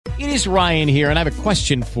It is Ryan here, and I have a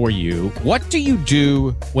question for you. What do you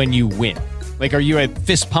do when you win? Like, are you a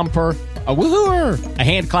fist pumper, a woohooer, a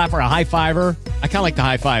hand clapper, a high fiver? I kind of like the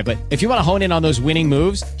high five, but if you want to hone in on those winning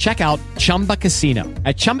moves, check out Chumba Casino.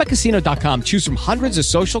 At ChumbaCasino.com, choose from hundreds of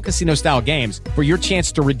social casino-style games for your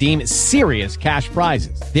chance to redeem serious cash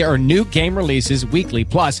prizes. There are new game releases weekly,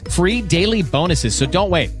 plus free daily bonuses. So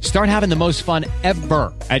don't wait. Start having the most fun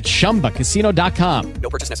ever at ChumbaCasino.com.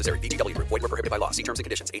 No purchase necessary. VGW Group. Void where prohibited by law. See terms and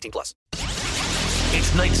conditions. 18+.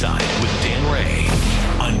 It's Nightside with Dan Ray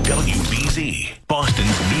on WBZ, Boston's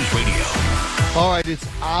News Radio. All right, it's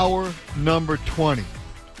hour number 20.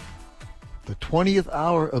 The 20th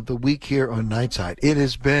hour of the week here on Nightside. It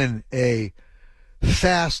has been a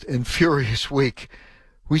fast and furious week.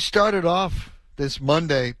 We started off this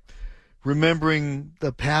Monday remembering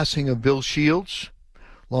the passing of Bill Shields,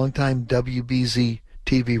 longtime WBZ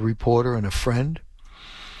TV reporter and a friend,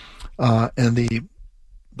 and the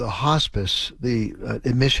hospice, the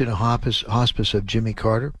admission to hospice of Jimmy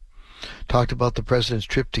Carter. Talked about the president's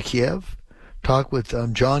trip to Kiev. Talked with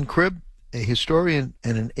John Cribb, a historian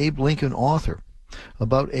and an Abe Lincoln author,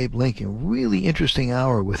 about Abe Lincoln. Really interesting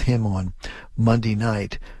hour with him on Monday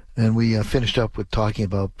night. And we finished up with talking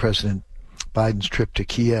about President Biden's trip to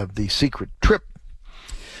Kiev, the secret trip.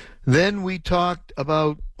 Then we talked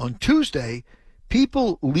about, on Tuesday,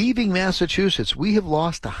 people leaving Massachusetts. We have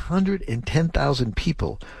lost 110,000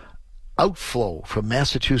 people outflow from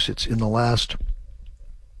Massachusetts in the last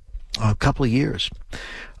couple of years.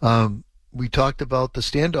 We talked about the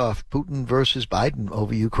standoff, Putin versus Biden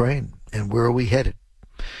over Ukraine, and where are we headed?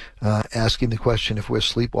 Asking the question if we're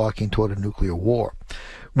sleepwalking toward a nuclear war.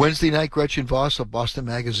 Wednesday night, Gretchen Voss of Boston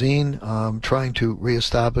Magazine trying to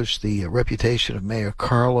reestablish the reputation of Mayor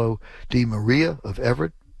Carlo Di Maria of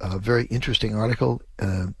Everett. A very interesting article,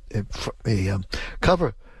 a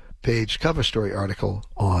cover story article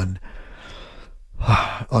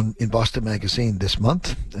in Boston Magazine this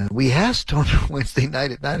month. We asked on Wednesday night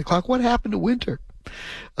at 9 o'clock, what happened to winter?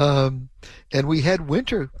 And we had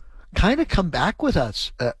winter kind of come back with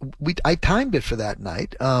us. I timed it for that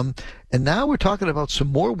night. And now we're talking about some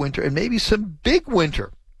more winter and maybe some big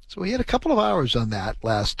winter. So we had a couple of hours on that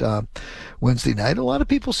last Wednesday night. A lot of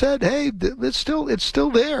people said, hey, it's still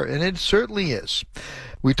there, and it certainly is.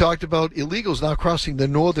 We talked about illegals now crossing the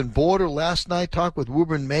northern border last night. Talked with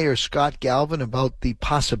Woburn Mayor Scott Galvin about the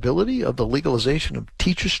possibility of the legalization of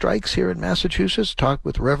teacher strikes here in Massachusetts. Talked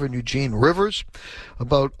with Reverend Eugene Rivers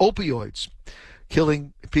about opioids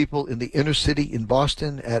killing people in the inner city in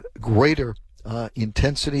Boston at greater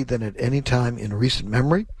intensity than at any time in recent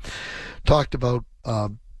memory. Talked about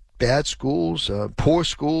bad schools, poor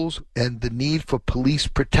schools, and the need for police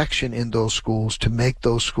protection in those schools to make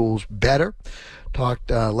those schools better.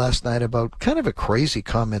 Talked last night about kind of a crazy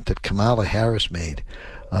comment that Kamala Harris made,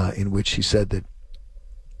 in which she said that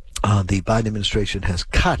the Biden administration has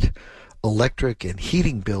cut electric and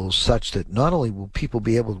heating bills such that not only will people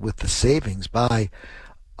be able, with the savings, buy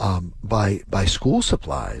school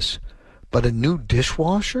supplies, but a new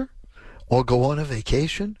dishwasher or go on a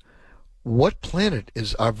vacation. What planet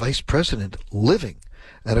is our vice president living?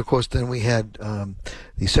 And of course, then we had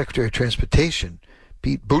the Secretary of Transportation,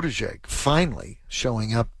 Pete Buttigieg, finally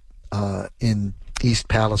showing up in East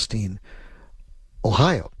Palestine,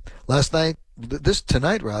 Ohio.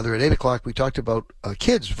 Tonight, at 8 o'clock, we talked about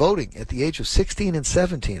kids voting at the age of 16 and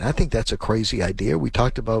 17. I think that's a crazy idea. We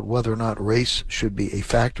talked about whether or not race should be a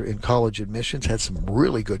factor in college admissions. Had some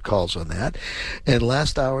really good calls on that. And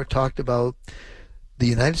last hour talked about the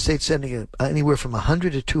United States sending anywhere from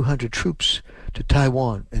 100 to 200 troops to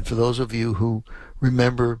Taiwan. And for those of you who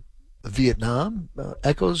remember Vietnam,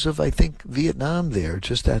 echoes of, I think, Vietnam there.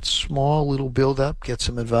 Just that small little build-up, get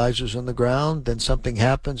some advisors on the ground, then something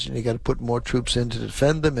happens and you got to put more troops in to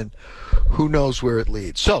defend them, and who knows where it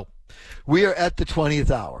leads. So we are at the 20th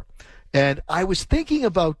hour. And I was thinking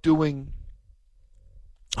about doing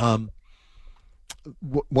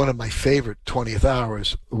one of my favorite 20th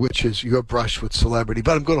hours, which is Your Brush with Celebrity.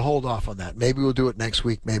 But I'm going to hold off on that. Maybe we'll do it next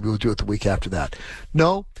week. Maybe we'll do it the week after that.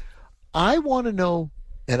 No, I want to know,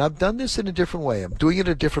 and I've done this in a different way. I'm doing it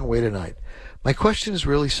a different way tonight. My question is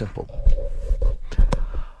really simple.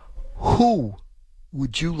 Who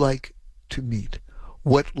would you like to meet?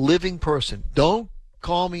 What living person? Don't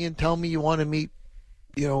call me and tell me you want to meet,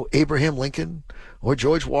 Abraham Lincoln or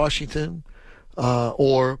George Washington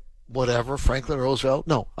or whatever, Franklin Roosevelt.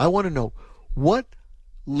 No, I want to know, what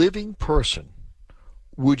living person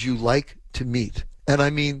would you like to meet? And I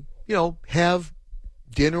mean, have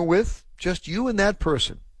dinner with, just you and that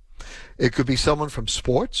person. It could be someone from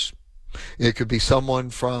sports. It could be someone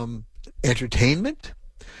from entertainment.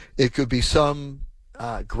 It could be some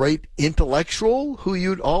great intellectual who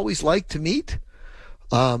you'd always like to meet.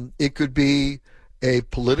 It could be a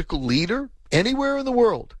political leader anywhere in the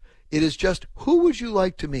world. It is just, who would you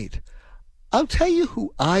like to meet? I'll tell you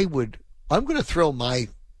who I'm going to throw my,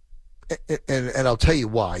 and I'll tell you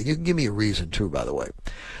why. You can give me a reason too, by the way.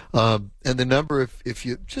 And the number, if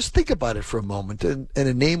you just think about it for a moment, and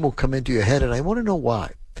a name will come into your head, and I want to know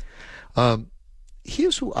why.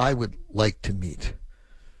 Here's who I would like to meet.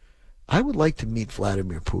 I would like to meet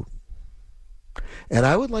Vladimir Putin. And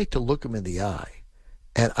I would like to look him in the eye.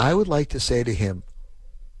 And I would like to say to him,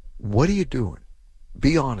 what are you doing?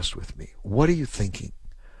 Be honest with me. What are you thinking?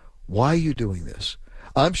 Why are you doing this?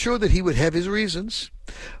 I'm sure that he would have his reasons,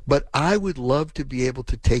 but I would love to be able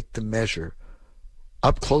to take the measure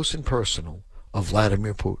up close and personal of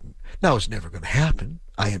Vladimir Putin. Now, it's never going to happen.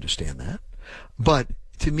 I understand that. But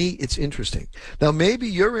to me, it's interesting. Now, maybe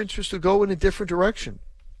your interest will go in a different direction,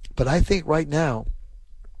 but I think right now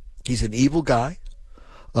he's an evil guy.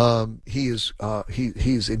 He's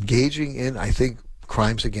engaging in, I think,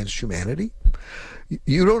 crimes against humanity.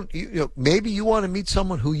 Maybe you want to meet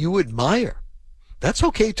someone who you admire. That's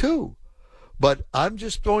okay too. But I'm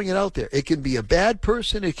just throwing it out there. It can be a bad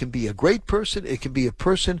person. It can be a great person. It can be a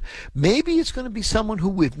person. Maybe it's going to be someone who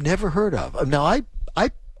we've never heard of. Now, I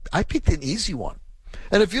picked an easy one.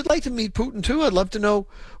 And if you'd like to meet Putin too, I'd love to know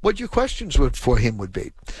what your questions for him would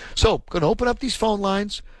be. So, going to open up these phone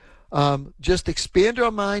lines. Just expand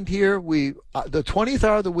our mind here. The 20th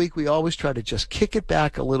hour of the week, we always try to just kick it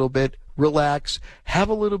back a little bit, relax, have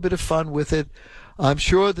a little bit of fun with it. I'm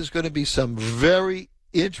sure there's going to be some very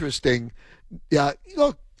interesting.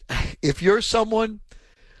 Look, if you're someone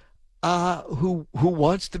who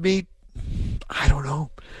wants to meet, I don't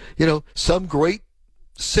know, some great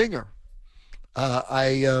singer,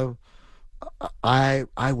 I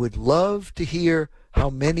would love to hear how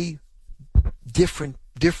many different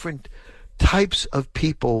types of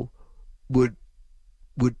people would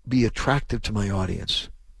be attractive to my audience.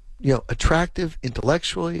 Attractive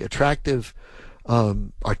intellectually, attractive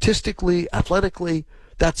artistically, athletically.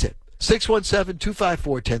 That's it.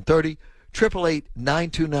 617-254-1030,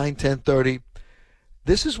 888-929-1030.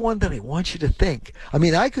 This is one that I want you to think. I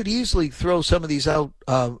mean, I could easily throw some of these out.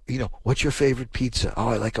 What's your favorite pizza? Oh,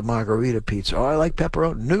 I like a margarita pizza. Oh, I like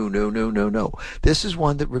pepperoni. No. This is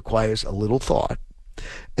one that requires a little thought.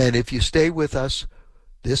 And if you stay with us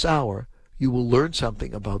this hour, you will learn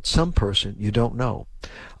something about some person you don't know.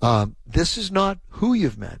 This is not who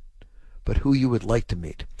you've met, but who you would like to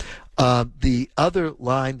meet. The other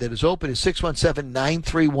line that is open is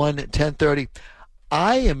 617-931-1030.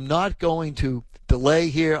 I am not going to delay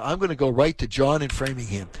here. I'm going to go right to John in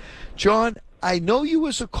Framingham. John, I know you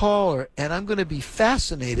as a caller, and I'm going to be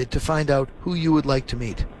fascinated to find out who you would like to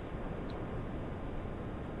meet.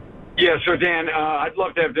 Yeah, so Dan, I'd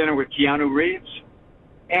love to have dinner with Keanu Reeves.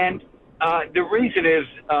 And the reason is...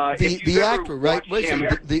 the actor, right? Listen,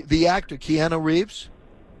 the actor, Keanu Reeves?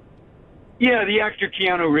 Yeah, the actor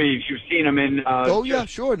Keanu Reeves. You've seen him in... yeah,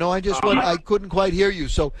 sure. No, I couldn't quite hear you.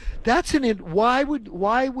 So that's why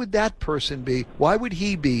would that person be? Why would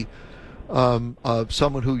he be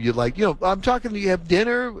someone who you like? I'm talking, you have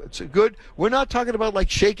dinner. It's good. We're not talking about like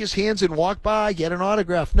shake his hands and walk by, get an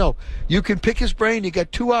autograph. No, you can pick his brain. You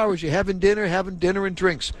got 2 hours. You're having dinner and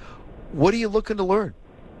drinks. What are you looking to learn?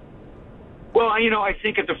 Well, I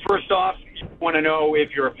think at the first off, you want to know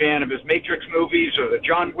if you're a fan of his Matrix movies or the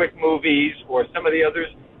John Wick movies or some of the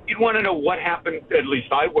others. You'd want to know what happened, at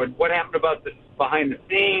least I would, what happened about the behind the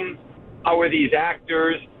scenes, how are these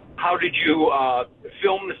actors, how did you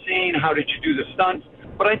film the scene, how did you do the stunts.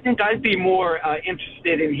 But I think I'd be more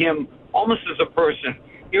interested in him almost as a person.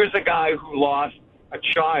 Here's a guy who lost a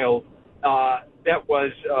child that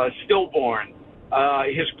was stillborn.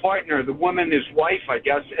 His partner, the woman, his wife, I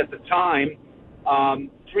guess, at the time,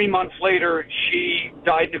 3 months later, she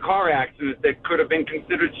died in a car accident that could have been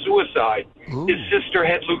considered suicide. Ooh. His sister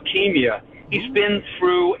had leukemia. He's been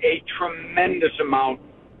through a tremendous amount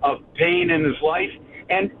of pain in his life.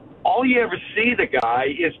 And all you ever see the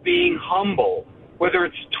guy is being humble, whether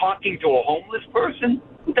it's talking to a homeless person.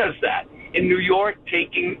 Who does that? In New York,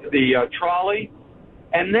 taking the trolley.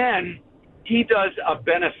 And then he does a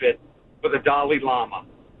benefit for the Dalai Lama.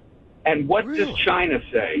 And what does China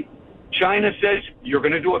say? China says, you're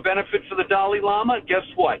going to do a benefit for the Dalai Lama? Guess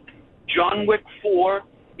what? John Wick 4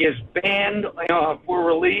 is banned for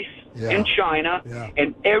release in China,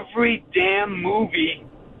 and every damn movie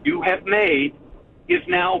you have made is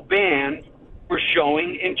now banned for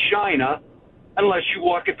showing in China unless you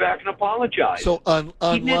walk it back and apologize. So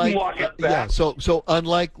he didn't walk it back. So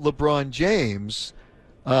unlike LeBron James,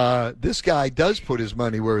 this guy does put his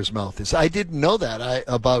money where his mouth is. I didn't know that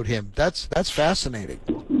about him. That's fascinating.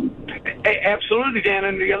 Absolutely, Dan.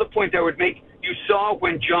 And the other point I would make, you saw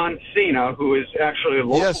when John Cena, who is actually a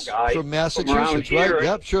local guy from Massachusetts, around here, right?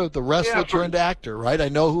 Yep, sure. The wrestler turned actor, right? I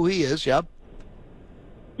know who he is. Yep.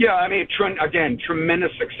 Yeah, I mean, again,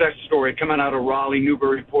 tremendous success story coming out of Raleigh,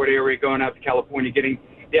 Newburyport area, going out to California, getting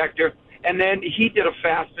the actor. And then he did a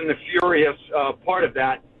Fast and the Furious part of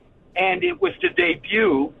that, and it was to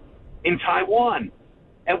debut in Taiwan.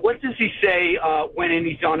 And what does he say when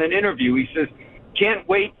he's on an interview? He says, "Can't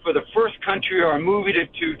wait for the first country our movie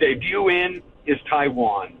to debut in is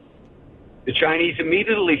Taiwan." The Chinese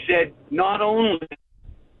immediately said, not only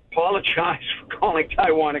apologize for calling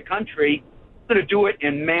Taiwan a country, we're going to do it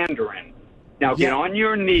in Mandarin. Now get on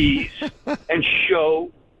your knees and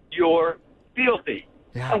show your fealty.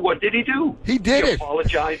 Yeah. And what did he do? He did He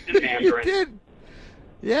apologized in Mandarin. He did.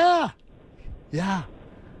 Yeah.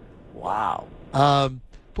 Wow.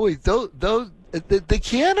 Boy, those the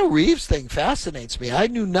Keanu Reeves thing fascinates me. I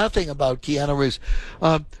knew nothing about Keanu Reeves.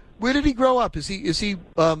 Where did he grow up? Is he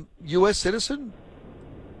U.S. citizen?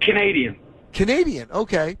 Canadian.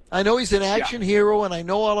 Okay. I know he's an action hero, and I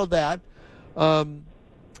know all of that.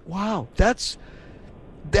 Wow, that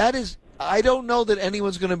is. I don't know that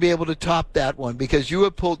anyone's going to be able to top that one because you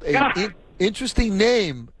have pulled an interesting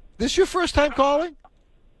name. This your first time calling?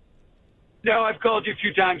 No, I've called you a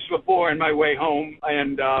few times before on my way home,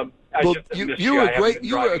 and you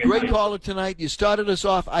were a great caller tonight. You started us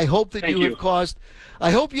off. I hope that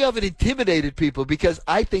I hope you haven't intimidated people because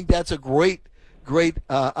I think that's a great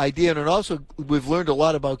idea, and also we've learned a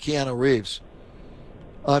lot about Keanu Reeves.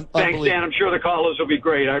 Thanks, Dan. I'm sure the callers will be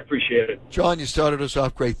great. I appreciate it. John, you started us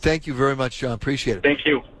off great. Thank you very much, John. Appreciate it. Thank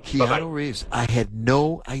you. Keanu Reeves. I had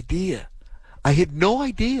no idea. I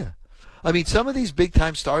mean, some of these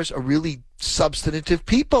big-time stars are really substantive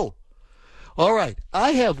people. All right.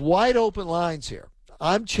 I have wide open lines here.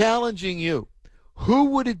 I'm challenging you. Who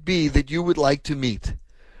would it be that you would like to meet?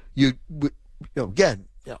 You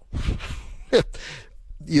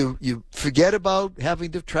forget about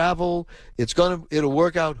having to travel. It'll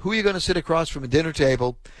work out. Who are you going to sit across from a dinner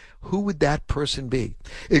table? Who would that person be?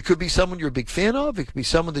 It could be someone you're a big fan of. It could be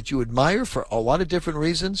someone that you admire for a lot of different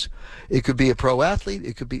reasons. It could be a pro athlete.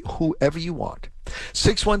 It could be whoever you want.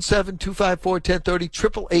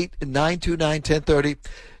 617-254-1030, 888-929-1030.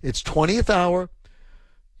 It's 20th hour.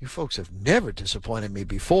 You folks have never disappointed me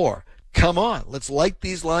before. Come on, let's light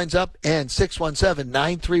these lines up. And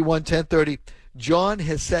 617-931-1030. John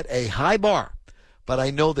has set a high bar, but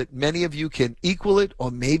I know that many of you can equal it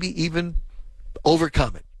or maybe even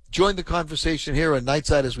overcome it. Join the conversation here on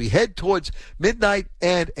Nightside as we head towards midnight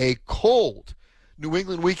and a cold New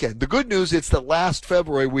England weekend. The good news, it's the last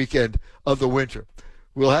February weekend of the winter.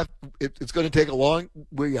 It's going to take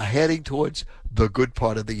we are heading towards the good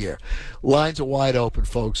part of the year. Lines are wide open,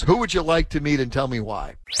 folks. Who would you like to meet and tell me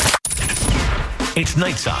why? It's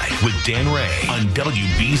Nightside with Dan Ray on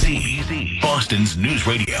WBZ, Boston's News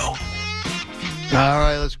Radio. All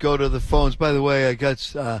right, let's go to the phones. By the way, I got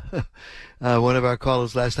one of our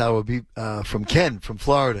callers last hour will be from Ken from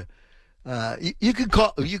Florida. You could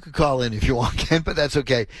call in if you want, Ken, but that's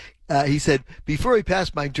okay. He said, before he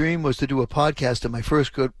passed, my dream was to do a podcast, and my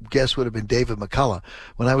first guest would have been David McCullough.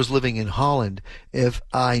 When I was living in Holland, if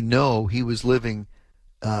I know he was living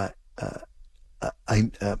a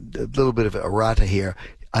little bit of errata here.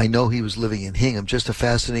 I know he was living in Hingham. Just a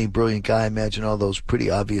fascinating, brilliant guy. Imagine all those pretty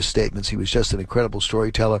obvious statements. He was just an incredible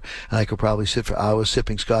storyteller, and I could probably sit for hours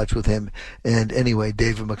sipping scotch with him. And anyway,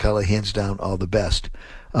 David McCullough, hands down, all the best.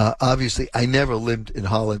 Obviously, I never lived in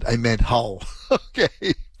Holland. I meant Hull.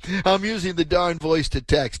 Okay. I'm using the darn voice to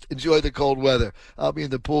text. Enjoy the cold weather. I'll be in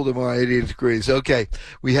the pool tomorrow, 88 degrees. Okay.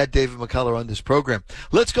 We had David McCullough on this program.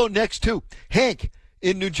 Let's go next to Hank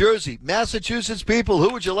in New Jersey. Massachusetts people,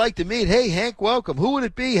 who would you like to meet? Hey, Hank, welcome. Who would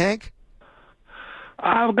it be, Hank?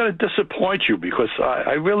 I'm going to disappoint you because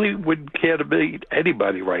I really wouldn't care to meet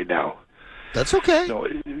anybody right now. That's okay.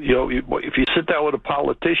 If you sit down with a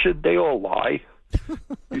politician, they all lie.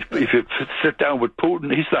 If you sit down with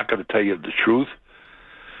Putin, he's not going to tell you the truth.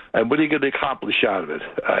 And what are you going to accomplish out of it?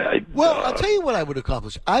 I'll tell you what I would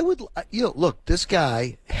accomplish. I would, look, this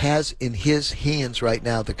guy has in his hands right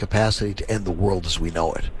now the capacity to end the world as we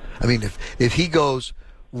know it. I mean, if he goes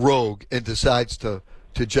rogue and decides to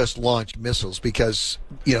just launch missiles because,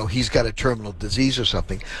 he's got a terminal disease or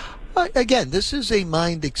something. Again, this is a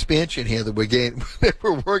mind expansion here that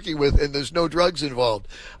we're working with, and there's no drugs involved.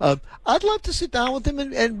 I'd love to sit down with him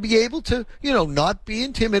and be able to, not be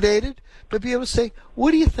intimidated, but be able to say,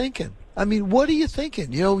 what are you thinking? I mean, what are you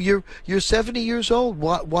thinking? You know, you're 70 years old.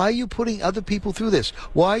 Why are you putting other people through this?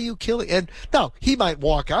 Why are you killing? And now he might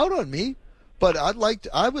walk out on me, but I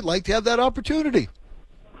would like to have that opportunity.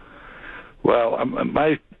 Well,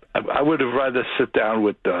 I would have rather sit down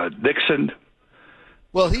with Nixon.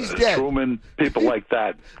 Well, he's dead. Truman, people like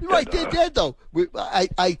that. Right, they're dead though.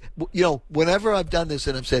 Whenever I've done this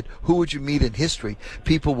and I've said, who would you meet in history?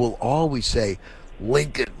 People will always say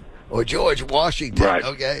Lincoln or George Washington. Right.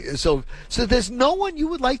 Okay, so there's no one you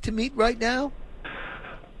would like to meet right now.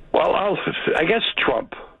 Well, I guess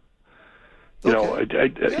Trump. You know, I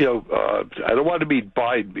don't want to meet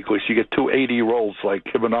Biden because you get two 80-year-olds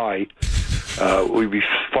like him and I. We'd be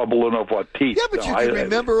fumbling over our teeth. Yeah, but you can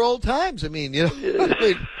remember old times. I mean,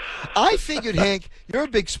 I figured, Hank, you're a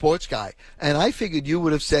big sports guy, and I figured you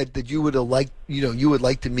would have said that you would have liked, you would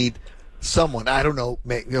like to meet someone. I don't know,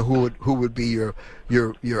 who would be your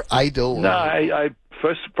idol. No, I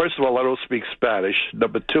first of all, I don't speak Spanish.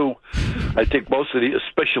 Number two, I think most of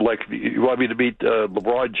especially like you want me to meet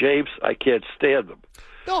LeBron James, I can't stand them.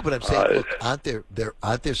 No, but I'm saying, look, aren't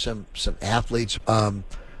there some athletes? I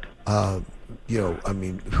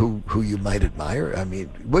mean, who you might admire? I mean,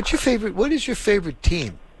 what is your favorite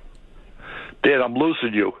team? Dan, I'm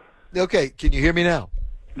losing you. Okay, can you hear me now?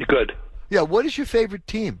 You good? Yeah, what is your favorite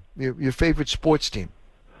team? Your favorite sports team?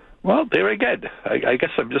 Well, there again. I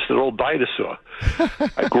guess I'm just an old dinosaur.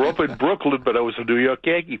 I grew up in Brooklyn, but I was a New York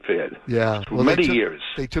Yankee fan. Yeah, for many years.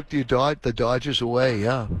 They took the Dodgers away.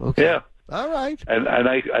 Yeah. Okay. Yeah. All right. And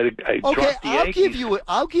I dropped the Yankees.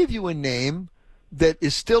 I'll give you a name that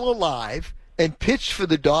is still alive and pitched for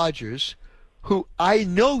the Dodgers, who I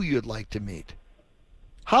know you'd like to meet.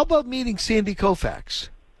 How about meeting Sandy Koufax?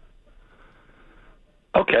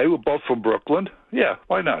 Okay, we're both from Brooklyn. Yeah,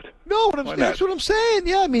 why not? No, that's what I'm saying.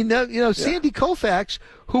 Yeah, I mean, Sandy Koufax,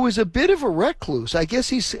 who is a bit of a recluse. I guess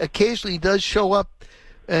he's occasionally does show up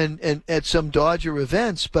and at some Dodger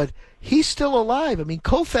events, but he's still alive. I mean,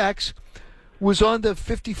 Koufax was on the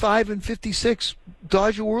 55 and 56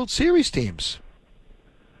 Dodger World Series teams,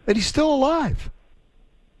 and he's still alive.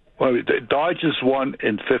 Well, the Dodgers won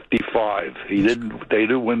in 55. They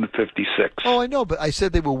didn't win in 56. Oh, I know, but I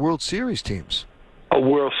said they were World Series teams. A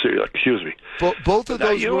World Series, excuse me. Both of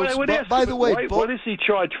those. By the way, what does he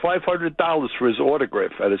charge $500 for his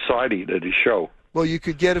autograph at a signing at his show? Well, you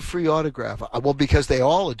could get a free autograph. Well, because they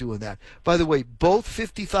all are doing that. By the way, both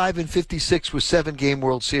 55 and 56 were 7-game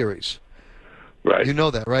World Series. Right. You know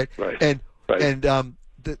that, right? Right. And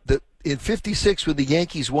in 56 when the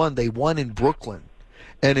Yankees won, they won in Brooklyn,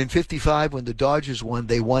 and in 55 when the Dodgers won,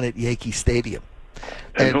 they won at Yankee Stadium.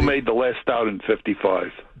 And who made the last out in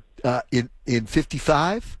 55? In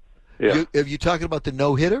 55? Yeah. Are you talking about the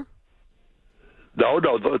no-hitter? No,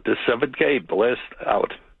 the 7th game, the last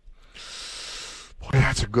out. Boy,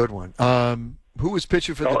 that's a good one. Who was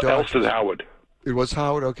pitching for the Dodgers? Elston Howard. It was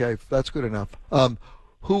Howard? Okay, that's good enough.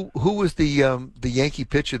 Who was the Yankee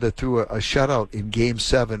pitcher that threw a shutout in Game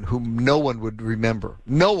 7 whom no one would remember?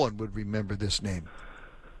 No one would remember this name.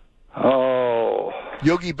 Oh.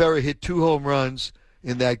 Yogi Berra hit 2 home runs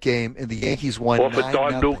in that game, and the Yankees won 9-0. Off of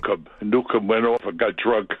Don Newcomb. Newcomb went off and got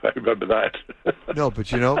drunk. I remember that. No,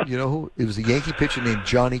 but you know who? It was a Yankee pitcher named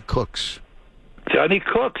Johnny Cooks. Johnny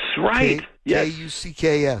Cooks, right. Yes.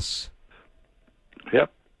 K-U-C-K-S.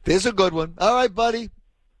 Yep. There's a good one. All right, buddy.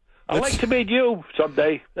 I'd like to meet you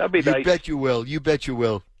someday. That'd be nice. You bet you will. You bet you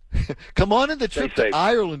will. Come on in the trip to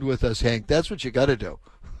Ireland with us, Hank. That's what you got to do.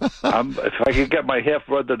 If I could get my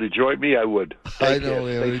half-brother to join me, I would. I know.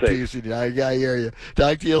 I hear you.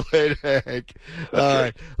 Talk to you later, Hank. Okay. All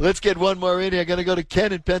right. Let's get one more in here. I'm going to go to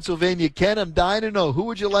Ken in Pennsylvania. Ken, I'm dying to know. Who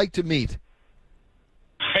would you like to meet?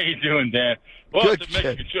 How you doing, Dan? Well, Good, to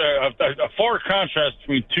make a far contrast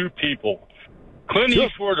between two people, Clint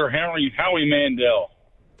Eastwood or Howie Mandel.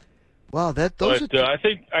 Wow,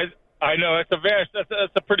 I know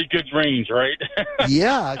that's a pretty good range, right?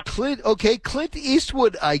 Yeah, Clint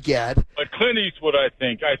Eastwood, I get. But Clint Eastwood, I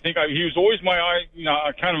think he was always my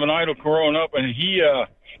kind of an idol growing up, and he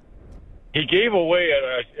gave away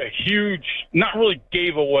a huge, not really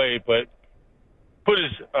gave away, but put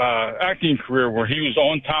his acting career where he was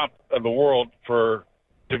on top of the world to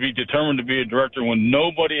be determined to be a director when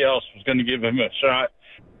nobody else was going to give him a shot.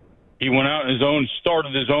 He went out and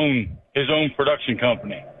started his own production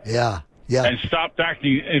company. Yeah. And stopped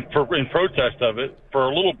acting in protest of it for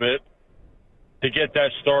a little bit to get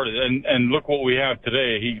that started. And look what we have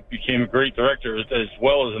today. He became a great director as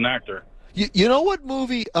well as an actor. You know what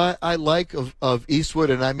movie I like of Eastwood?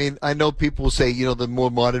 And I mean, I know people say, the more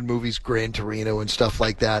modern movies, Gran Torino and stuff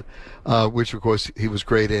like that, which, of course, he was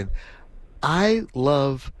great in. I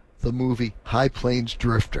love the movie High Plains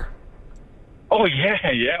Drifter. Oh yeah.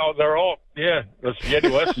 Oh, they're all the spaghetti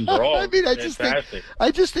westerns are all. I mean, I just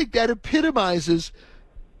think that epitomizes,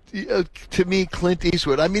 to me, Clint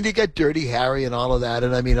Eastwood. I mean, you got Dirty Harry and all of that,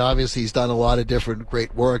 and I mean, obviously he's done a lot of different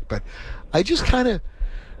great work, but I just kind of,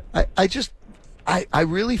 I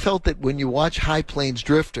really felt that when you watch High Plains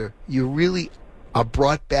Drifter, you really are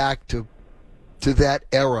brought back to that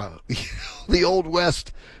era, the Old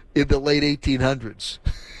West in the late 1800s,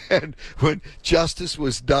 and when justice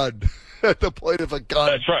was done at the point of a gun.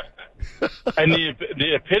 That's right. And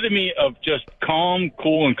the epitome of just calm,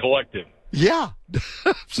 cool, and collective. Yeah.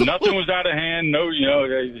 Nothing was out of hand. No, he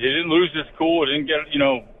didn't lose his cool. He didn't get,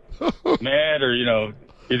 mad or,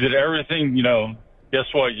 he did everything, guess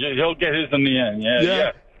what? He'll get his in the end.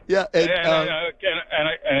 Yeah.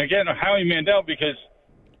 And again, Howie Mandel, because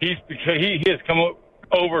he has come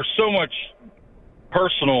over so much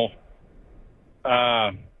personal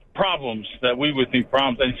problems that we would think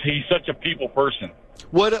problems, and he's such a people person.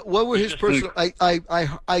 What were his personal?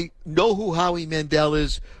 I know who Howie Mandel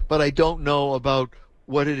is, but I don't know about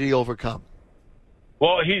what did he overcome.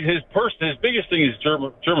 Well, his biggest thing is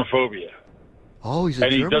germophobia. Oh, he's a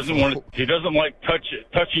and he doesn't like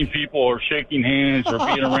touching people or shaking hands or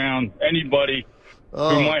being around anybody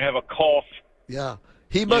who might have a cough. Yeah,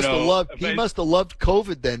 he must have loved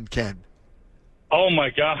COVID then, Ken. Oh my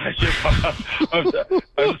gosh! I'm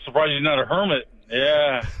surprised he's not a hermit.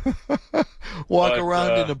 Yeah. Walk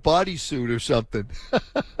around in a bodysuit or something.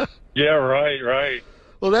 Yeah, right.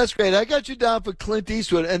 Well, that's great. I got you down for Clint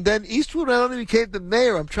Eastwood, and then Eastwood not only became the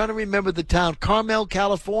mayor. I'm trying to remember the town, Carmel,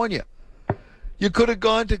 California. You could have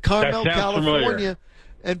gone to Carmel, California, familiar.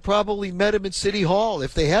 And probably met him at City Hall,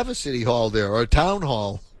 if they have a City Hall there, or a town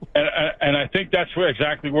hall. And I think that's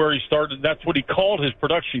exactly where he started. That's what he called his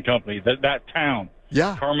production company, that town.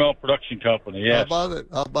 Yeah. Carmel Production Company, yes. How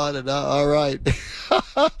about it? All right.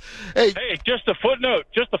 Hey, just a footnote.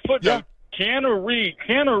 Yeah.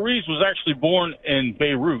 Keanu Reeves was actually born in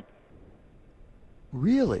Beirut.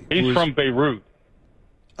 Really? He's from Beirut.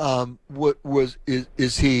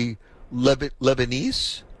 Is he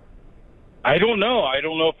Lebanese? I don't know. I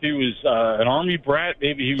don't know if he was an army brat.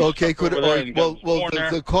 Maybe he was. Okay,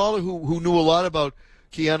 the caller who knew a lot about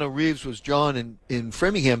Keanu Reeves was John in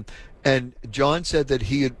Framingham, and John said that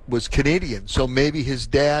he was Canadian, so maybe his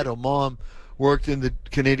dad or mom worked in the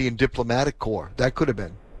Canadian Diplomatic Corps. That could have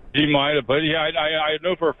been. He might have, but yeah, I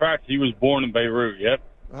know for a fact he was born in Beirut. Yep.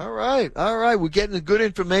 All right. We're getting good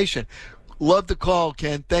information. Love the call,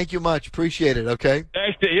 Ken. Thank you much. Appreciate it, okay?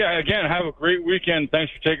 Thanks. Again, have a great weekend.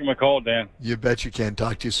 Thanks for taking my call, Dan. You bet you can.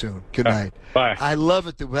 Talk to you soon. Good night. Bye. I love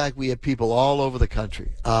it, the fact we have people all over the country.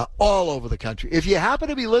 If you happen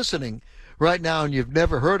to be listening right now and you've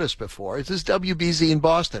never heard us before, this is WBZ in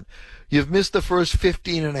Boston. You've missed the first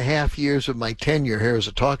 15 and a half years of my tenure here as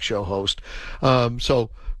a talk show host. So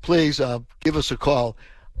please give us a call.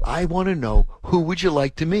 I want to know, who would you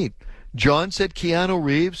like to meet? John said Keanu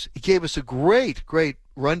Reeves. He gave us a great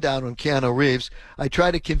rundown on Keanu Reeves. I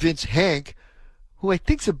tried to convince Hank, who I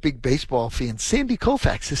think's a big baseball fan. Sandy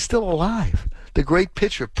Koufax is still alive. The great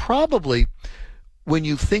pitcher. Probably when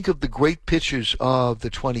you think of the great pitchers of the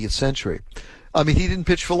 20th century. I mean, he didn't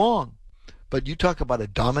pitch for long, but you talk about a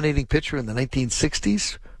dominating pitcher in the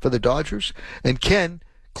 1960s for the Dodgers. And Ken,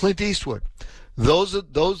 Clint Eastwood. Those are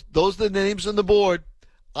the names on the board.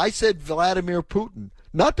 I said Vladimir Putin.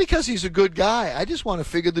 Not because he's a good guy. I just want to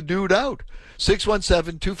figure the dude out.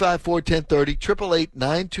 617-254-1030,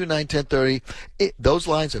 888-929-1030. Those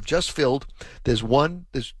lines have just filled. There's one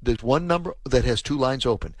number that has two lines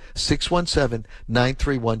open.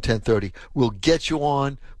 617-931-1030. We'll get you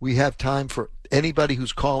on. We have time for anybody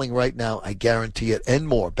who's calling right now. I guarantee it, and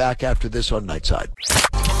more. Back after this on Nightside.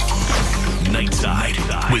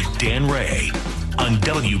 Nightside with Dan Ray on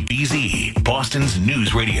WBZ, Boston's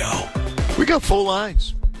News Radio. We got full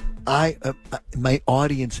lines. My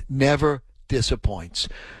audience never disappoints.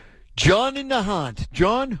 John in Nahant.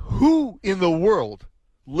 John, who in the world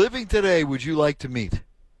living today would you like to meet?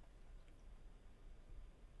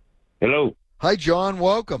 Hello. Hi, John.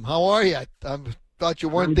 Welcome. How are you? I thought you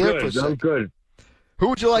weren't there for a second. I'm good. Who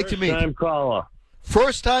would you like to meet? First-time caller.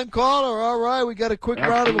 First-time caller. All right. We got a quick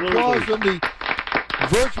round of applause from the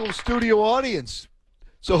virtual studio audience.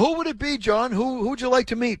 So who would it be, John? Who would you like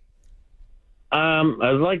to meet?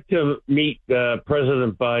 I'd like to meet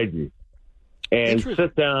President Biden and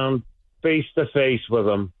sit down face-to-face with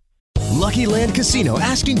him. Lucky Land Casino,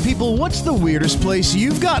 asking people, what's the weirdest place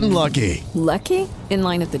you've gotten lucky? Lucky? In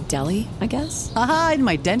line at the deli, I guess? Aha, in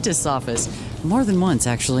my dentist's office. More than once,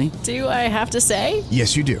 actually. Do I have to say?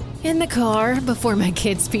 Yes, you do. In the car before my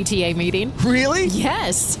kids' PTA meeting. Really?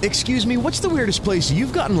 Yes. Excuse me, what's the weirdest place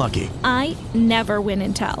you've gotten lucky? I never win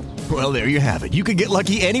and tell. Well, there you have it. You can get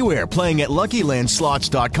lucky anywhere, playing at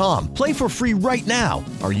LuckyLandSlots.com. Play for free right now.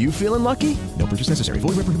 Are you feeling lucky? No purchase necessary.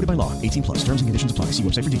 Void where prohibited by law. 18+. Terms and conditions apply. See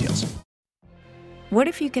website for details. What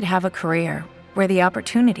if you could have a career where the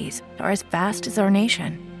opportunities are as vast as our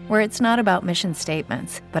nation? Where it's not about mission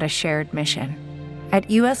statements, but a shared mission. At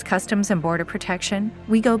U.S. Customs and Border Protection,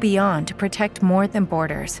 we go beyond to protect more than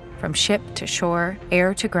borders. From ship to shore,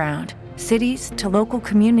 air to ground, cities to local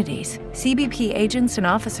communities, CBP agents and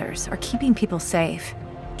officers are keeping people safe.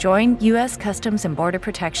 Join U.S. Customs and Border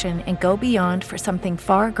Protection and go beyond for something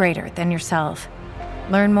far greater than yourself.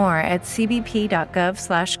 Learn more at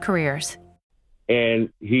cbp.gov/careers. And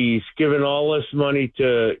he's given all this money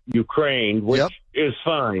to Ukraine, which is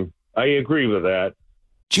fine. I agree with that.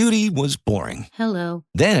 Judy was boring. Hello.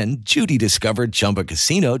 Then Judy discovered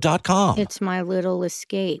ChumbaCasino.com. It's my little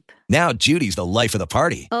escape. Now Judy's the life of the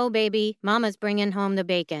party. Oh, baby, mama's bringing home the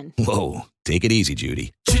bacon. Whoa, take it easy,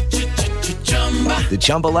 Judy. The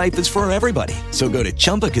Chumba life is for everybody. So go to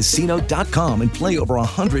ChumbaCasino.com and play over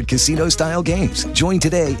 100 casino-style games. Join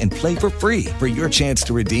today and play for free for your chance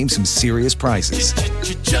to redeem some serious prizes.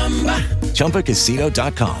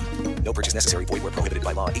 ChumbaCasino.com. No purchase necessary. Void where prohibited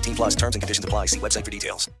by law. 18+. Terms and conditions apply. See website for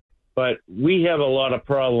details. But we have a lot of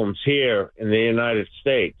problems here in the United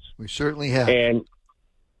States. We certainly have. And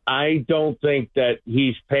I don't think that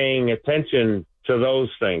he's paying attention to those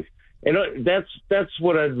things. And that's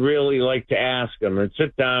what I'd really like to ask him and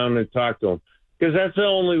sit down and talk to him, because that's the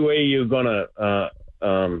only way you're going to,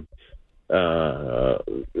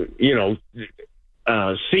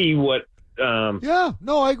 see what.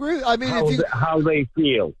 I agree. I mean, how they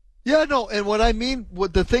feel. Yeah, no, and what I mean,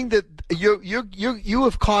 what the thing that you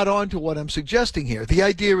have caught on to what I'm suggesting here. The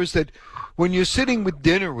idea is that when you're sitting with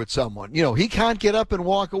dinner with someone, he can't get up and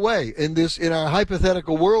walk away. In our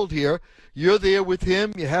hypothetical world here, you're there with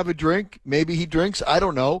him, you have a drink, maybe he drinks, I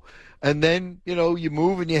don't know, and then you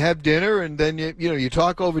move and you have dinner, and then you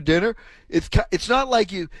talk over dinner. It's not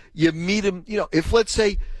like you meet him. If let's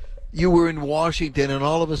say you were in Washington and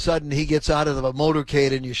all of a sudden he gets out of the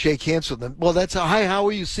motorcade and you shake hands with him. Well, that's a hi, how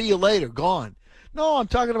are you? See you later. Gone. No, I'm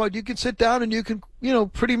talking about you can sit down and you can,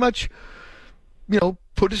 pretty much,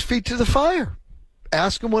 put his feet to the fire.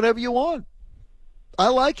 Ask him whatever you want. I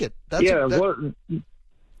like it. That's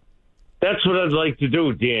what I'd like to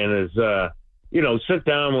do, Dan, is, sit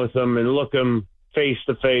down with him and look him face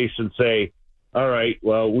to face and say, all right,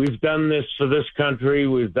 well, we've done this for this country.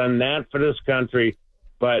 We've done that for this country.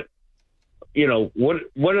 But,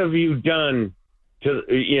 what have you done to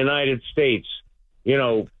the United States?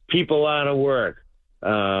 People out of work,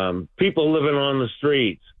 people living on the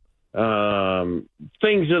streets,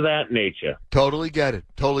 things of that nature. Totally get it.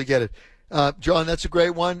 John, that's a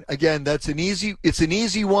great one. Again, it's an easy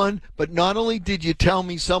one, but not only did you tell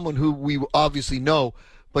me someone who we obviously know,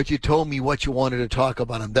 but you told me what you wanted to talk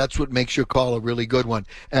about him. That's what makes your call a really good one.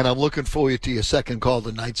 And I'm looking forward to your second call to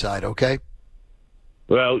Nightside, okay?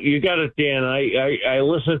 Well, you got it, Dan. I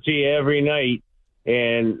listen to you every night.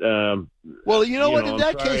 And well, you know what? In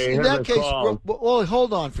that case, well,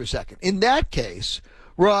 hold on for a second. In that case,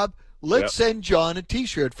 Rob, let's send John a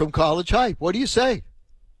T-shirt from College Hype. What do you say?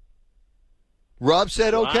 Rob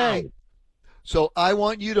said okay. Wow. So I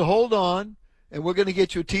want you to hold on, and we're going to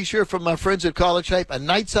get you a T-shirt from my friends at College Hype, a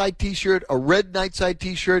Nightside T-shirt, a red Nightside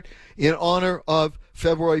T-shirt in honor of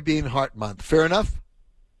February being Heart Month. Fair enough?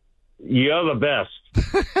 You're the best.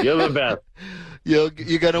 You're the best. You're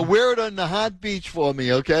going to wear it on the hot beach for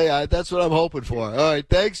me, okay? That's what I'm hoping for. All right,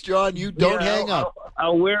 thanks, John. You don't hang up.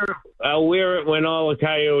 I'll wear it when all the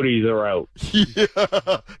coyotes are out. Yeah,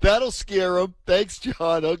 that'll scare them. Thanks,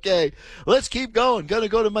 John. Okay, let's keep going. Going to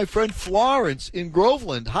go to my friend Florence in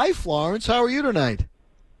Groveland. Hi, Florence. How are you tonight?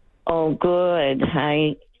 Oh, good.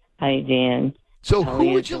 Hi, Dan. So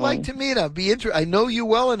who would you like to meet? I know you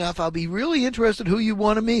well enough. I'll be really interested who you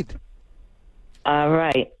want to meet. All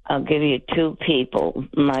right, I'll give you two people.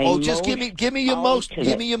 Give me your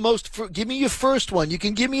first one. You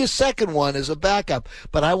can give me a second one as a backup,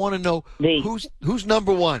 but I want to know who's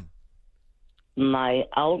number one. My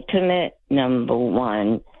ultimate number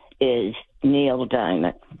one is Neil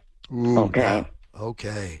Diamond. Ooh, okay.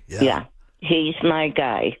 Okay. Yeah. Yeah. He's my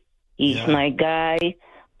guy. He's my guy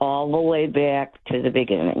all the way back to the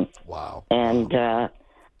beginning. Wow. And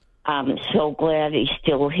I'm so glad he's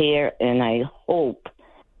still here, and I hope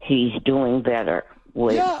he's doing better.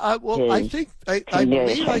 I believe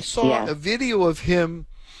I saw a video of him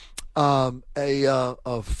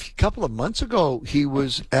couple of months ago, he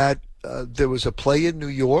was at there was a play in New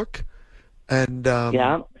York, and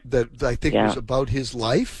that I think was about his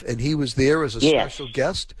life, and he was there as a special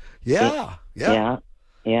guest. Yeah.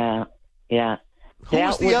 Who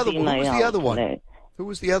was the other one? Who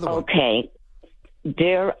was the other one? Okay,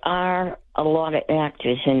 there are a lot of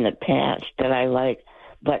actors in the past that I like,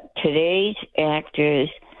 but today's actors,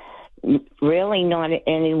 really not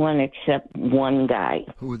anyone except one guy.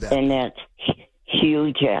 Who that? And that's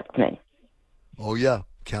Hugh Jackman. Oh yeah,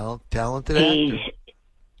 talented actor.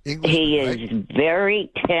 He is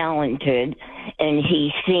very talented, and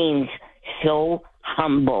he seems so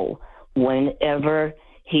humble whenever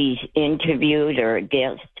he's interviewed or a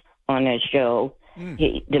guest on a show.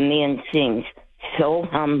 The man seems so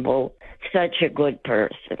humble, such a good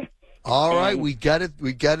person. All right, we got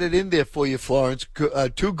it in there for you, Florence.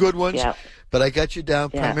 Two good ones, but I got you down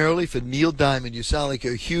primarily for Neil Diamond. You sound like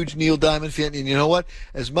a huge Neil Diamond fan, and you know what?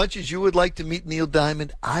 As much as you would like to meet Neil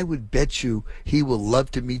Diamond, I would bet you he will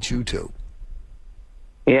love to meet you too.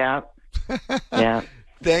 Yeah.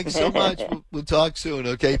 Thanks so much. We'll talk soon,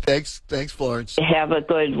 okay? Thanks, Florence. Have a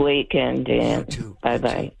good weekend, Dan. You too.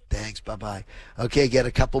 Bye-bye. Thanks, bye-bye. Okay, get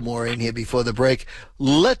a couple more in here before the break.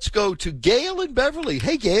 Let's go to Gail in Beverly.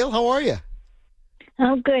 Hey, Gail, how are you?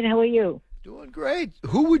 I'm good. How are you? Doing great.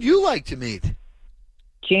 Who would you like to meet?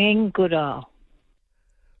 Jane Goodall.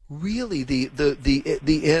 Really,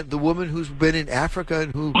 the woman who's been in Africa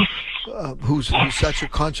and who's such a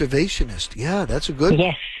conservationist. Yeah, that's a good one.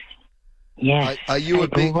 Yes. Yes. Are you a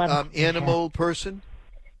big animal person?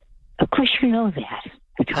 Of course you know that.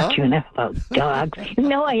 I talked to you enough about dogs. You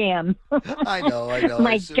know I am. I know.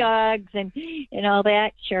 My dogs and all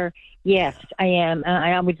that. Sure. Yes, I am.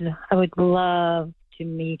 I would love to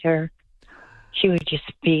meet her. She would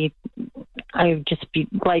just be. I would just be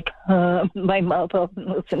like my mouth open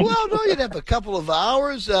listening. Well, no, you'd have a couple of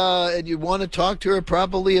hours, and you'd want to talk to her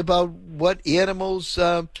probably about what animals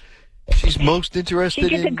she's most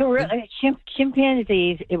interested in. The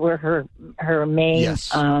chimpanzees were her main.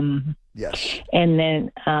 Yes. Yes. And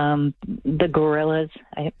then the gorillas.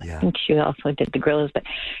 I think she also did the gorillas, but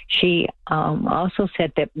she also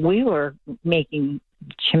said that we were making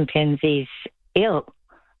chimpanzees ill.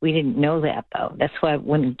 We didn't know that, though. That's why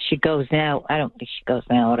when she goes now, I don't think she goes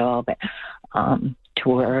now at all, but to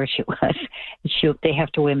where she was, they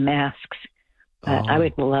have to wear masks. I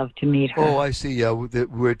would love to meet her. Oh, I see. Yeah,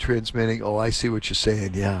 we're transmitting. Oh, I see what you're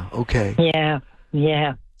saying. Yeah. Okay.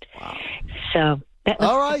 Yeah. Wow. So.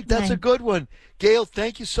 All right, that's a good one. Gail,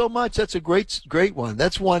 thank you so much. That's a great one.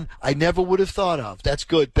 That's one I never would have thought of. That's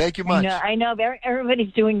good. Thank you much. I know.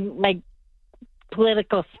 Everybody's doing, like,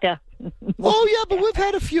 political stuff. Oh, yeah, but we've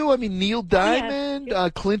had a few. I mean, Neil Diamond,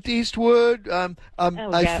 Clint Eastwood.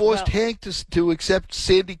 I forced Hank to accept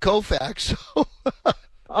Sandy Koufax. So.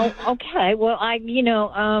 Oh, okay. Well,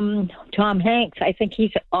 Tom Hanks, I think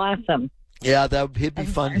he's awesome. Yeah, he'd be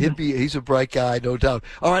fun. He's a bright guy, no doubt.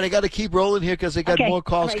 All right, I got to keep rolling here because I got more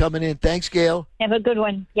calls coming in. Thanks, Gail. Have a good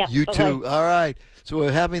one. Yeah. You too. All right. So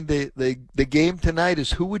we're having the game tonight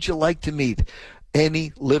is who would you like to meet?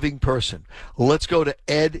 Any living person. Let's go to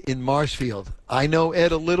Ed in Marshfield. I know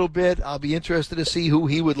Ed a little bit. I'll be interested to see who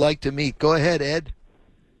he would like to meet. Go ahead, Ed.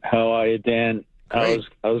 How are you, Dan? Great.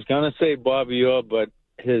 I was gonna say Bobby Orr, but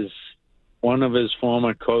one of his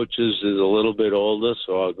former coaches is a little bit older,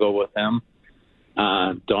 so I'll go with him.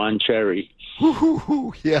 Don Cherry.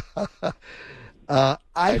 Yeah.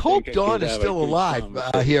 I hope Don is still alive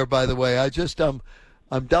here, by the way.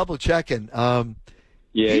 I'm double checking.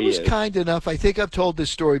 He was kind enough. I think I've told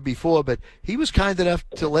this story before, but he was kind enough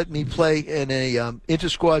to let me play in a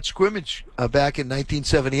inter-squad scrimmage back in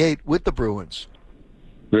 1978 with the Bruins.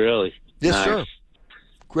 Really? Yes, nice. sir.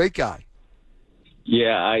 Great guy.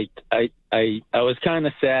 Yeah, I was kind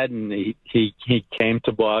of saddened. He came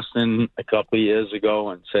to Boston a couple of years ago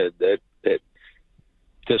and said that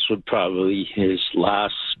this would probably his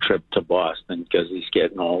last trip to Boston because he's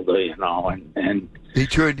getting older, and he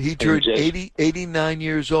turned 89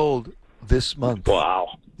 years old this month.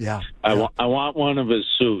 Wow. Yeah. I want one of his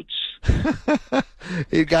suits.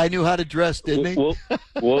 The guy knew how to dress, didn't he?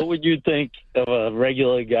 What would you think of a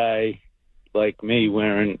regular guy like me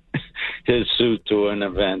wearing his suit to an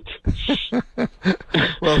event?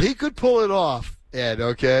 Well, he could pull it off, Ed,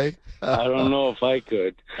 okay? I don't know if I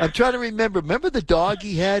could. I'm trying to remember. Remember the dog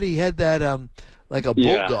he had? He had that, like a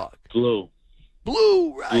bulldog. Blue,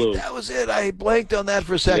 right. Blue. That was it. I blanked on that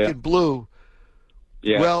for a second. Yeah. Blue.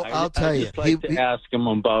 Yeah. Well, I'll tell you. I'd just like to ask him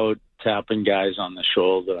about tapping guys on the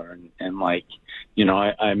shoulder. And like,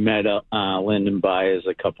 I met Lyndon Byers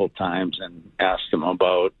a couple times and asked him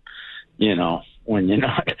about, when you're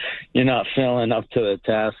not feeling up to the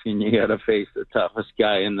task and you got to face the toughest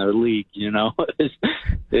guy in the league.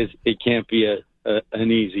 It can't be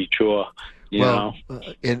an easy chore. You know?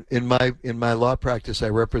 In my law practice, I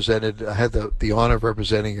had the honor of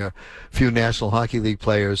representing a few National Hockey League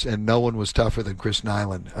players, and no one was tougher than Chris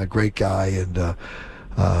Nyland, a great guy, and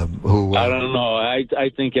who. I don't know.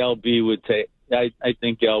 I think LB would take. I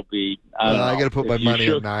think LB. I got to put my money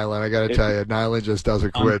on Nyland. I got to tell you, Nyland just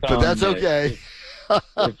doesn't quit, but that's okay.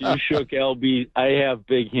 If you shook LB, I have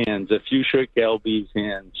big hands. If you shook LB's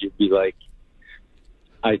hands, you'd be like,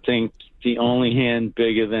 I think the only hand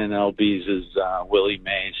bigger than LB's is Willie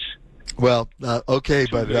Mays. Well, okay,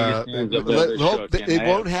 but it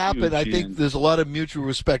won't happen. I think there's a lot of mutual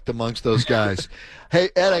respect amongst those guys.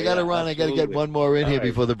 Hey, Ed, I got to run. I got to get one more in here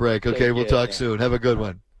before the break. Okay, we'll talk soon. Have a good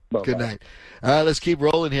one. Bye-bye. Good night. All right, let's keep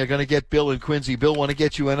rolling here. Going to get Bill and Quincy. Bill, want to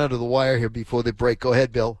get you in under the wire here before the break. Go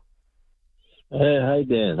ahead, Bill. Hey, hi,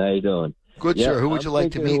 Dan. How you doing? Good, sir. Who would you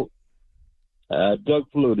like to meet? Doug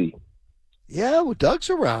Flutie. Yeah, well, Doug's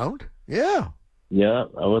around. Yeah. Yeah,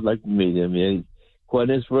 I would like to meet him. Yeah, quite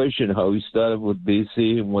an inspiration how he started with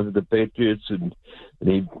BC and went to the Patriots, and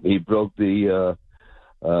he broke he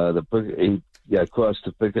crossed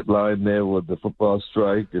the picket line there with the football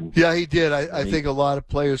strike. And yeah, he did. I think a lot of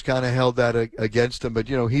players kind of held that against him, but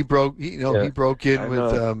he broke in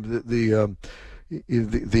with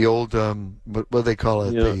the old what do they call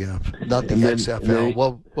it? Yeah. Not the XFL.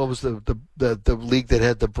 What was the league that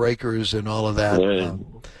had the breakers and all of that?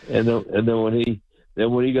 And then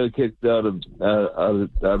when he got kicked out of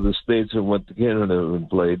the States and went to Canada and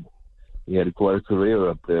played, he had quite a career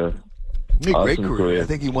up there. Great career. I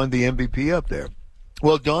think he won the MVP up there.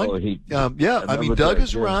 Well, Don, Doug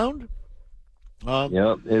is around.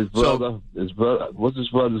 His brother, what's his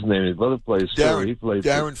brother's name? His brother plays. He plays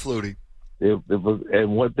Darren Flutie.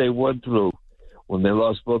 And what they went through when they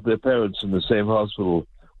lost both their parents in the same hospital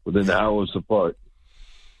within hours apart.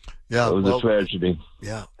 Yeah, it was a tragedy.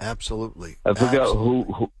 Yeah, absolutely. I forgot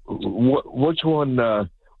which one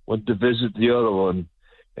went to visit the other one,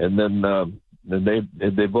 and then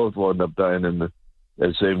they both wound up dying in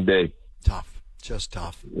that same day. Just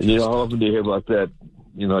tough. And how often do you hear about that?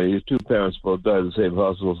 Your two parents both died in the same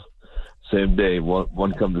hospital, same day.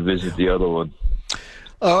 One come to visit the other one.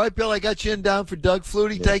 All right, Bill, I got you in down for Doug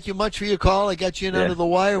Flutie. Yeah. Thank you much for your call. I got you in under the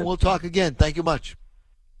wire, and we'll talk again. Thank you much.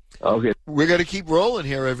 Okay. We're going to keep rolling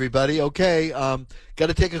here, everybody. Okay. Got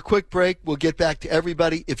to take a quick break. We'll get back to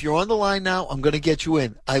everybody. If you're on the line now, I'm going to get you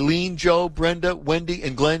in. Eileen, Joe, Brenda, Wendy,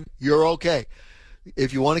 and Glenn, you're okay.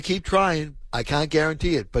 If you want to keep trying, I can't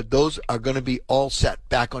guarantee it, but those are going to be all set.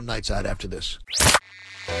 Back on Nightside after this.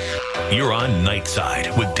 You're on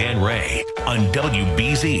Nightside with Dan Ray on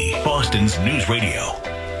WBZ, Boston's News Radio.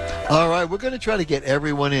 All right, we're going to try to get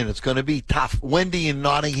everyone in. It's going to be tough. Wendy in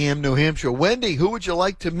Nottingham, New Hampshire. Wendy, who would you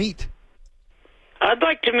like to meet? I'd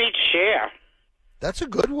like to meet Cher. That's a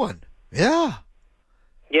good one. Yeah.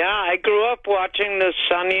 Yeah, I grew up watching the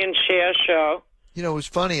Sonny and Cher show. It was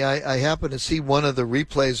funny. I happened to see one of the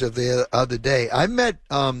replays of the other day. I met,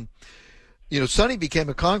 Sonny became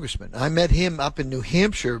a congressman. I met him up in New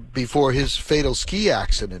Hampshire before his fatal ski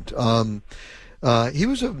accident. He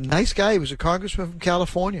was a nice guy. He was a congressman from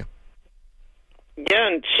California. Yeah,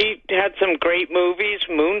 and she had some great movies,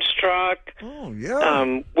 Moonstruck. Oh,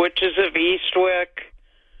 yeah. Witches of Eastwick.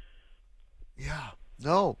 Yeah.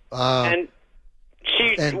 No. And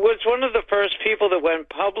she was one of the first people that went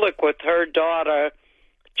public with her daughter,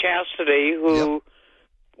 Chastity, who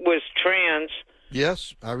was trans.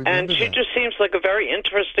 Yes, I remember And she just seems like a very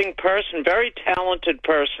interesting person, very talented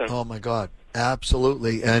person. Oh, my God.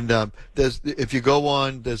 Absolutely, and if you go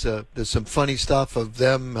on, there's some funny stuff of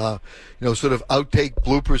them, sort of outtake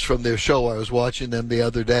bloopers from their show. I was watching them the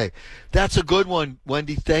other day. That's a good one,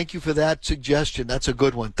 Wendy. Thank you for that suggestion. That's a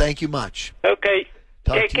good one. Thank you much. Okay,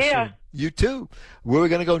 take care. You too. Where are we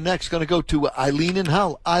going to go next? Going to go to Eileen and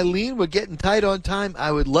Hull. Eileen, we're getting tight on time.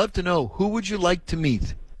 I would love to know, who would you like to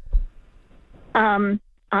meet?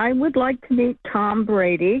 I would like to meet Tom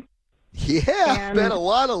Brady. Yeah, I bet a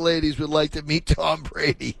lot of ladies would like to meet Tom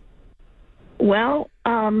Brady. Well,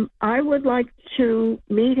 I would like to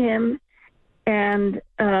meet him and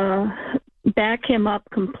back him up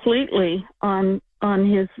completely on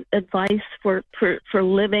his advice for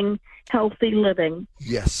living healthy living.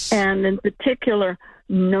 Yes. And in particular,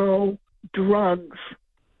 no drugs.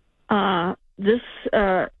 This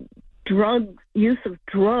use of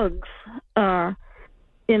drugs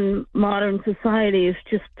in modern society is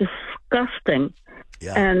just disgusting.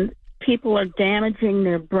 Yeah. And people are damaging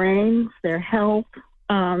their brains, their health,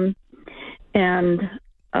 and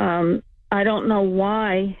I don't know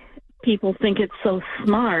why people think it's so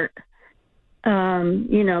smart,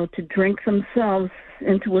 to drink themselves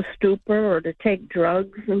into a stupor or to take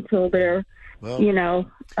drugs until they're,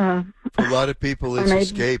 a lot of people, it's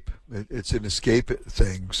escape. It's an escape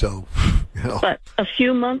thing. So, But a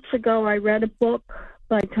few months ago, I read a book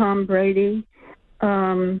by Tom Brady,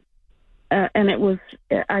 and it was,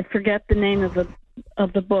 I forget the name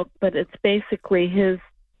of the book, but it's basically his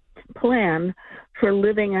plan for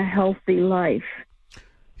living a healthy life.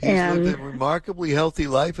 He's lived a remarkably healthy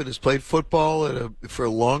life and has played football for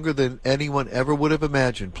longer than anyone ever would have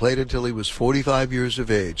imagined. Played until he was 45 years of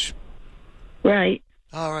age. Right.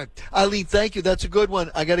 All right. Eileen, thank you. That's a good one.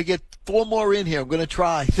 I got to get 4 more in here. I'm going to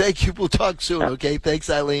try. Thank you. We'll talk soon, okay? Thanks,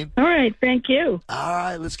 Eileen. All right. Thank you. All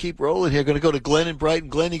right. Let's keep rolling here. Going to go to Glenn in Brighton.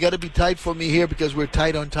 Glenn, you got to be tight for me here because we're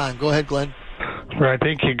tight on time. Go ahead, Glenn. Well, I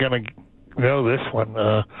think you're going to know this one.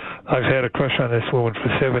 I've had a crush on this woman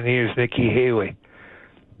for 7 years, Nikki Haley.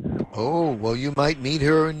 Oh, well, you might meet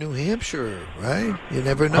her in New Hampshire, right? You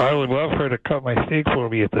never know. I would love her to cut my steak for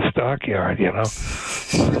me at the stockyard, You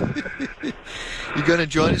going to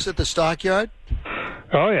join us at the stockyard?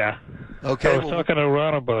 Oh, yeah. Okay. I was talking to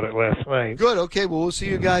Ron about it last night. Good. Okay. Well, we'll see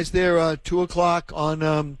you guys there 2 o'clock on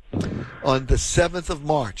the 7th of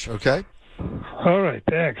March. Okay. All right.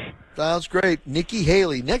 Thanks. Sounds great. Nikki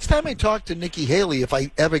Haley. Next time I talk to Nikki Haley, if I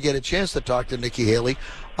ever get a chance to talk to Nikki Haley,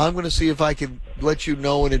 I'm going to see if I can let you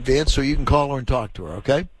know in advance so you can call her and talk to her.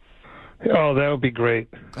 Okay. Oh, that would be great.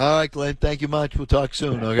 All right, Glenn. Thank you much. We'll talk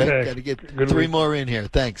soon. Okay. Got to get Good 3 week. more in here.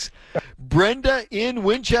 Thanks. Brenda in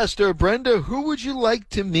Winchester. Brenda, who would you like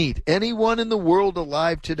to meet? Anyone in the world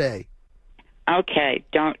alive today? Okay,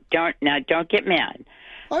 don't get mad.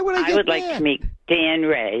 Why would I would like to meet Dan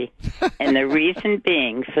Ray, and the reason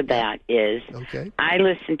being for that is I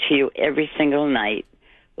listen to you every single night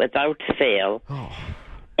without fail,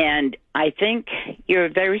 and I think you're a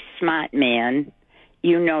very smart man.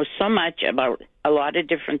 You know so much about a lot of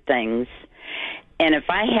different things, and if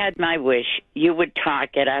I had my wish, you would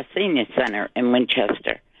talk at our senior center in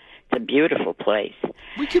Winchester. It's a beautiful place.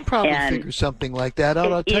 We can probably figure something like that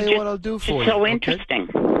out. I'll tell you what I'll do for you. It's so okay? interesting.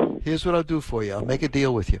 Here's what I'll do for you. I'll make a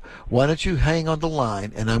deal with you. Why don't you hang on the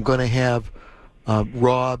line, and I'm going to have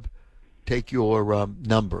Rob take your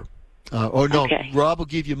number. Rob will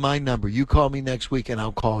give you my number. You call me next week, and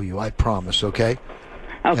I'll call you. I promise. Okay.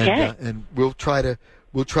 Okay. And we'll try to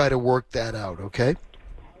work that out. Okay.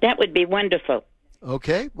 That would be wonderful.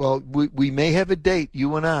 Okay. Well, we may have a date,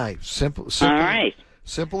 you and I. Simple. All right.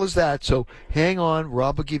 Simple as that. So hang on.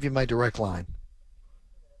 Rob will give you my direct line.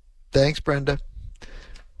 Thanks, Brenda.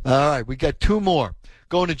 All right, we got 2 more.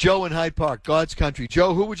 Going to Joe in Hyde Park, God's Country.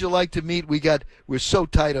 Joe, who would you like to meet? We're so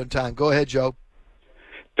tight on time. Go ahead, Joe.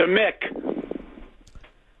 The Mick.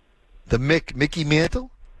 The Mickey Mantle?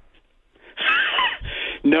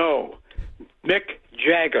 No, Mick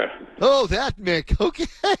Jagger. Oh, that Mick. Okay,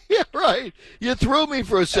 right. You threw me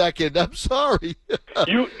for a second. I'm sorry.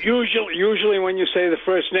 Usually when you say the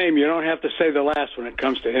first name, you don't have to say the last when it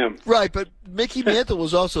comes to him. Right, but Mickey Mantle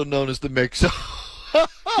was also known as the Mick, so...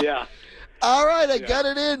 Yeah. All right, I got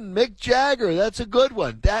it in. Mick Jagger. That's a good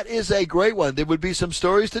one. That is a great one. There would be some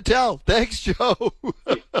stories to tell. Thanks, Joe.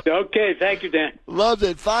 Okay, thank you, Dan. Loved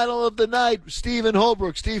it. Final of the night, Steve in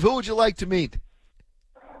Holbrook. Steve, who would you like to meet?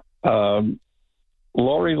 Lori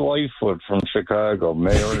Lightfoot from Chicago,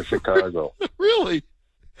 mayor of Chicago. Really?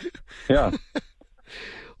 Yeah.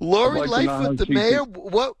 Lori Lightfoot, the mayor.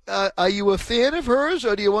 What are you a fan of hers,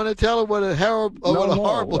 or do you want to tell her what a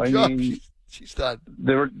horrible job she's done?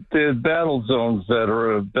 There are battle zones that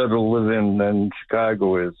are better to live in than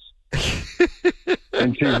Chicago is,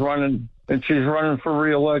 and she's running for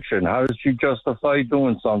re-election. How does she justify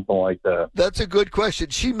doing something like that? That's a good question.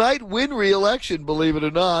 She might win re-election, believe it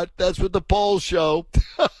or not. That's what the polls show.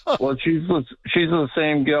 Well, she's the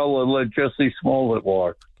same gal that let Jesse Smollett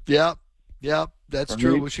walk. Yeah, that's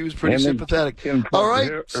true. Well, she was pretty sympathetic. All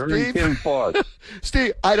right, Steve.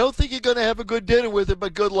 Steve, I don't think you're going to have a good dinner with her,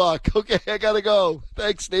 but good luck. Okay, I got to go.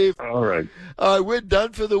 Thanks, Steve. All right. All right, we're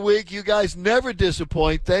done for the week. You guys never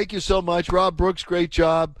disappoint. Thank you so much. Rob Brooks, great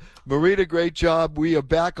job. Marita, great job. We are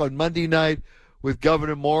back on Monday night with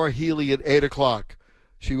Governor Maura Healey at 8 o'clock.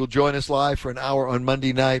 She will join us live for an hour on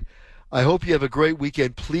Monday night. I hope you have a great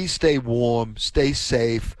weekend. Please stay warm. Stay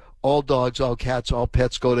safe. All dogs, all cats, all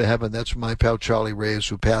pets go to heaven. That's from my pal Charlie Reyes,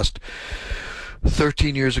 who passed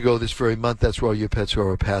 13 years ago this very month. That's where all your pets who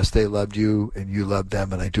are passed. They loved you, and you loved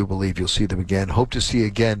them, and I do believe you'll see them again. Hope to see you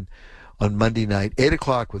again on Monday night, 8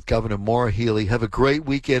 o'clock with Governor Maura Healey. Have a great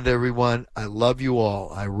weekend, everyone. I love you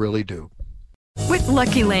all. I really do. With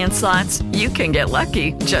Lucky Land Slots, you can get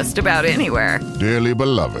lucky just about anywhere. Dearly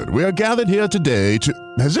beloved, we are gathered here today to...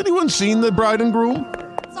 Has anyone seen the bride and groom?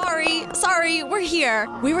 Sorry, we're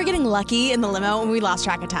here. We were getting lucky in the limo and we lost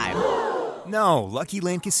track of time. No, Lucky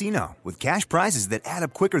Land Casino, with cash prizes that add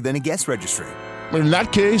up quicker than a guest registry. In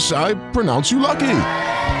that case, I pronounce you lucky.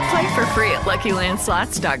 Play for free at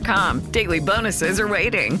LuckyLandSlots.com. Daily bonuses are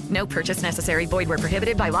waiting. No purchase necessary. Void where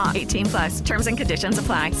prohibited by law. 18+. Terms and conditions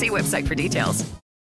apply. See website for details.